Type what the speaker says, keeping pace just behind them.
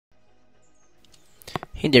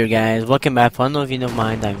Hey there guys, welcome back for another video of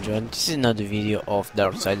mine. I'm Jordan. This is another video of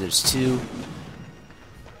Darksiders 2.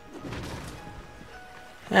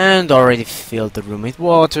 And already filled the room with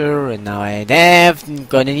water, and now I have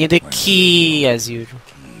gonna need a key as usual.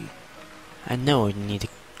 I know I need a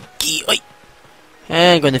key. Oi!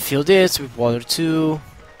 And I'm gonna fill this with water too.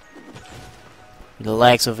 With the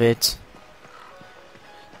legs of it.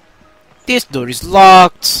 This door is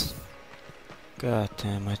locked. God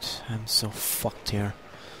damn it, I'm so fucked here.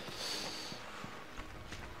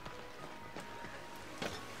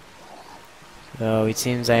 So it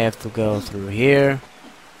seems I have to go through here.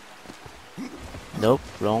 Nope,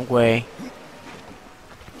 wrong way.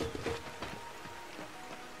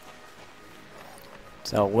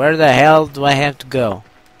 So where the hell do I have to go?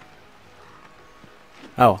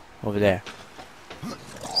 Oh, over there.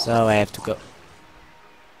 So I have to go.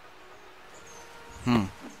 I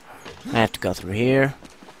have to go through here.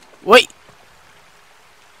 Wait!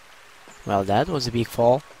 Well, that was a big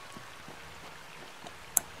fall.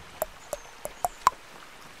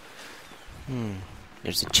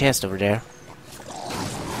 There's a chest over there.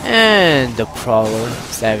 And the prowler,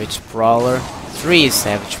 savage prowler. 3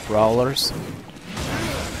 savage prowlers.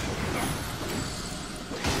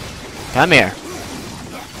 Come here.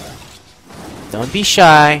 Don't be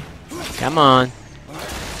shy. Come on.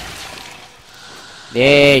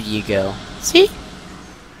 There you go. See?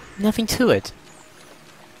 Nothing to it.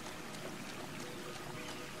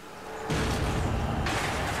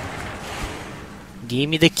 Give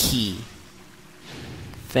me the key.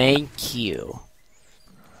 Thank you.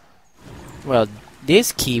 Well,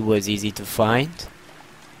 this key was easy to find.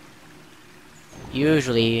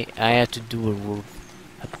 Usually, I have to do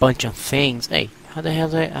a bunch of things. Hey, how the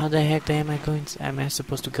heck am I going? Am I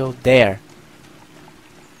supposed to go there?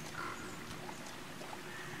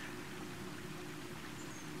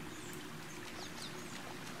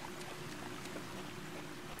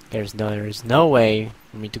 There is no way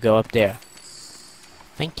for me to go up there.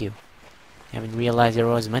 Thank you. I haven't realized there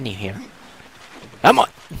was money here. Come on!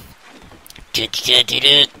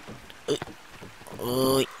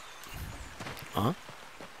 Huh?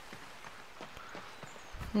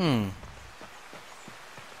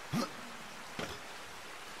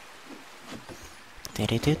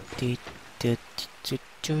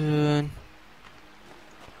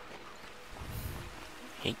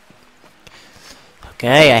 Hey.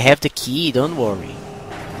 Okay, I have the key, don't worry.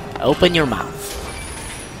 Open your mouth.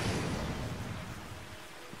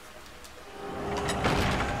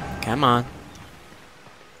 Come on.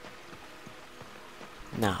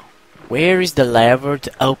 Now, where is the lever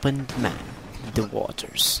to open the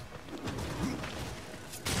waters?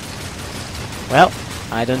 Well,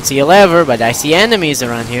 I don't see a lever, but I see enemies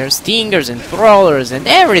around here. Stingers and crawlers and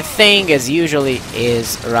everything as usually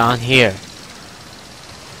is around here.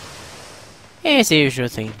 It's the usual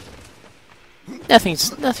thing.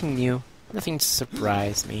 Nothing new. Nothing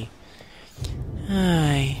surprised me.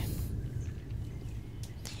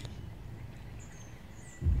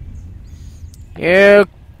 Here,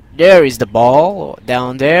 there is the ball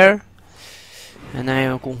down there, and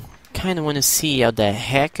I kind of want to see how the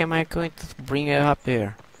heck am I going to bring it up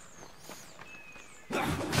here. I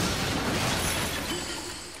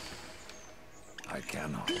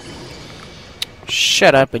cannot.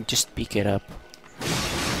 Shut up and just pick it up.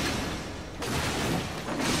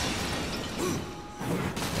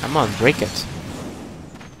 Come on, break it.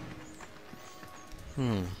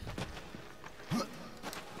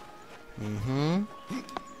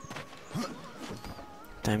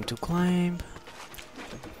 Time to climb.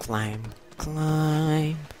 Climb.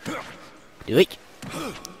 Do it.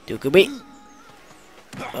 Do it.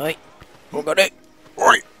 Oi. Oh, got it.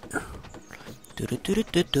 Oi.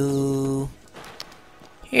 Do.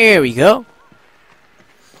 Here we go.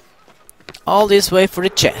 All this way for the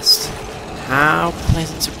chest. How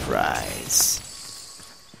pleasant surprise.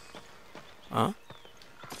 Huh?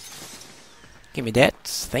 Give me that.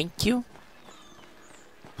 Thank you.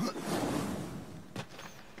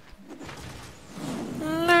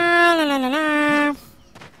 La.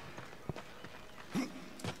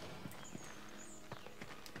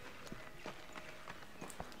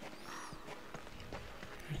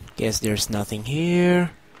 Guess there's nothing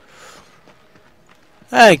here.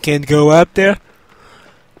 I can't go up there.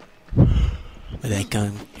 But I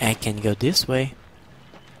can go this way.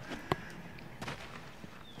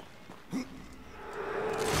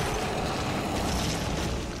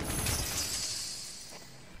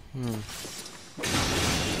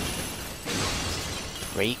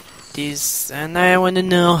 Break this, and I want to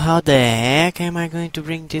know how the heck am I going to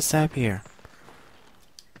bring this up here?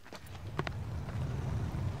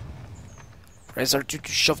 Press R2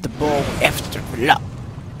 to shove the ball after love.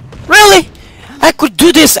 Really? I could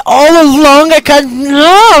do this all along. I can't.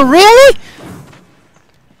 No, really?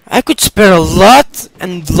 I could spare a lot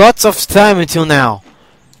and lots of time until now.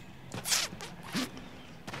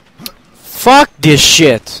 Fuck this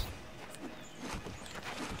shit.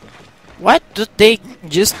 Why don't they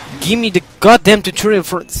just give me the goddamn tutorial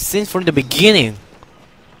since from the beginning?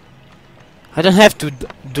 I don't have to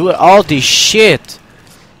do all this shit.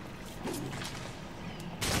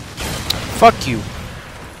 Fuck you.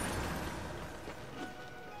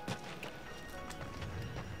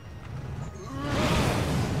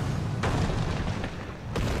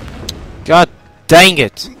 God dang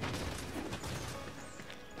it.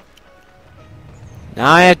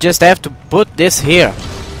 Now I just have to put this here.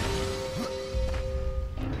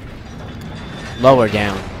 Lower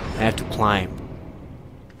down. I have to climb.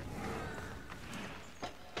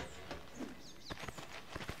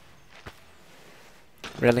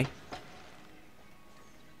 Really?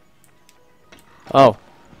 Oh.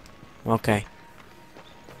 Okay.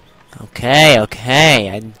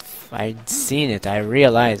 Okay. I'd seen it. I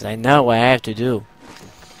realized. I know what I have to do.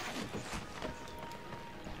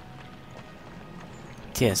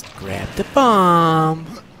 Just grab the bomb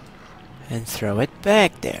and throw it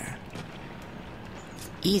back there.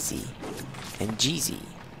 Easy and Jeezy.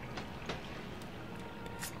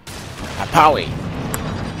 Apowie.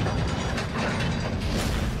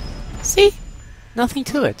 See? Nothing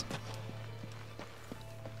to it.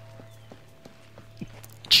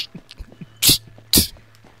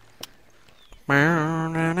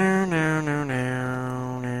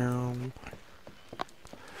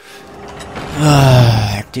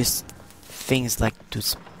 These things like to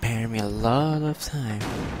spare me a lot of time.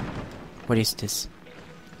 What is this?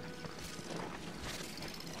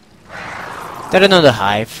 Is that another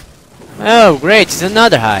hive? Oh great, it's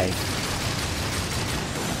another hive.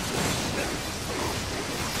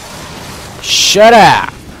 Shut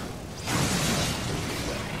up!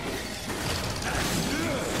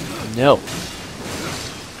 No.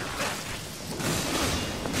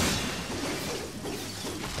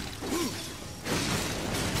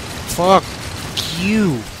 Fuck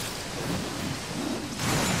you.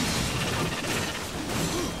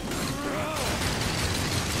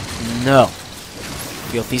 No.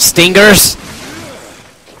 Filthy stingers.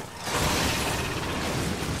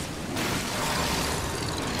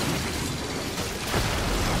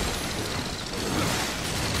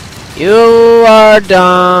 You are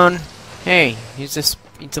done. Hey, it's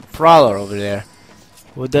a prowler over there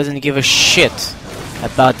who doesn't give a shit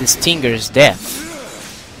about the stinger's death.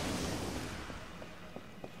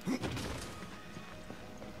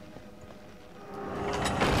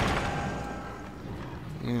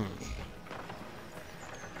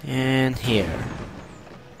 And here.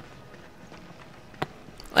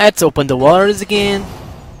 Let's open the waters again.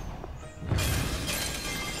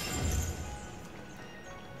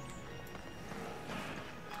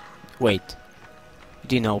 Wait. You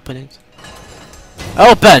didn't open it?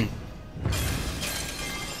 Open!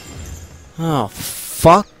 Oh,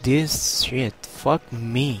 fuck this shit. Fuck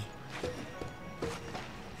me.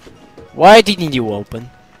 Why didn't you open?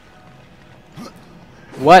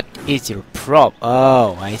 What is your problem?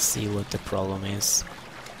 Oh, I see what the problem is.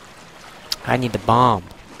 I need the bomb.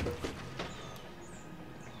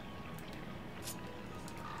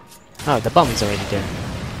 Oh, the bomb is already there.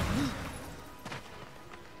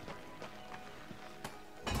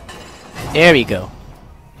 There we go.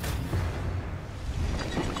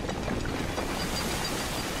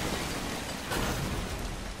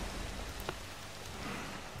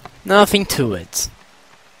 Nothing to it.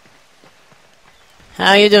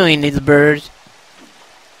 How you doing, little bird?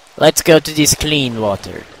 Let's go to this clean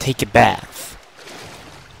water. Take a bath.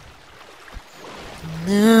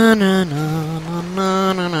 Na na na na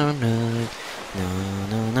na na na na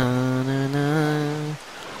na na na.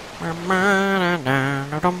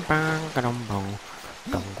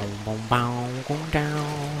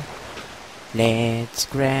 Let's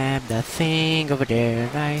grab that thing over there.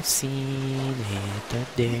 I've seen it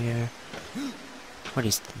up there. What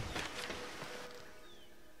is that?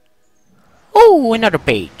 Oh, another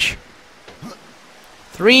page.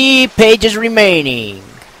 3 pages remaining.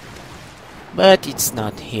 But it's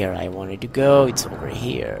not here I wanted to go, it's over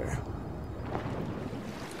here.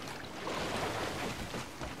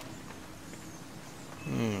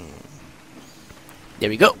 There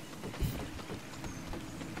we go.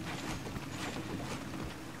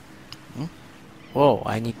 Whoa,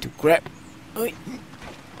 I need to grab.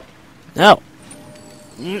 No.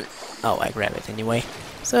 Oh, I grab it anyway.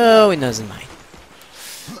 So it doesn't mind.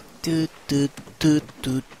 Doot, doot, doot,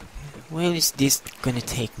 doot. Where is this gonna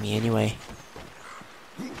take me anyway?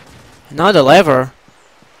 Another lever?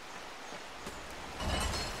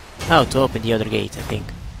 Oh, to open the other gate, I think.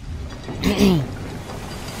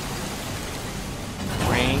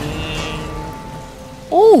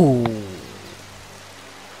 Oh!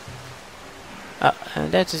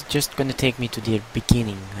 That is just gonna take me to the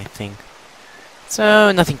beginning, I think.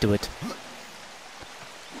 So, nothing to it.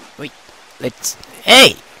 Wait, let's...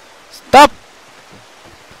 Hey! Stop!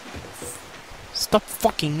 Stop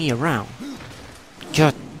fucking me around.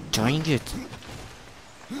 God dang it.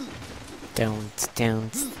 Down.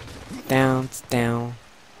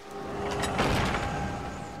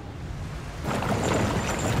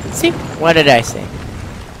 See? What did I say?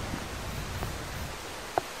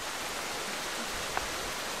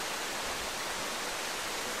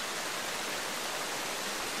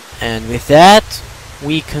 And with that,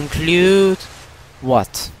 we conclude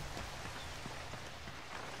what?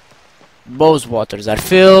 Both waters are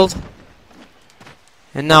filled.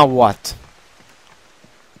 And now what?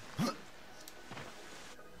 I'm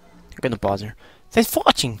gonna pause here. Thanks for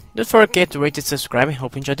watching. Don't forget to rate and subscribe. I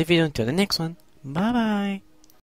hope you enjoyed the video. Until the next one. Bye bye.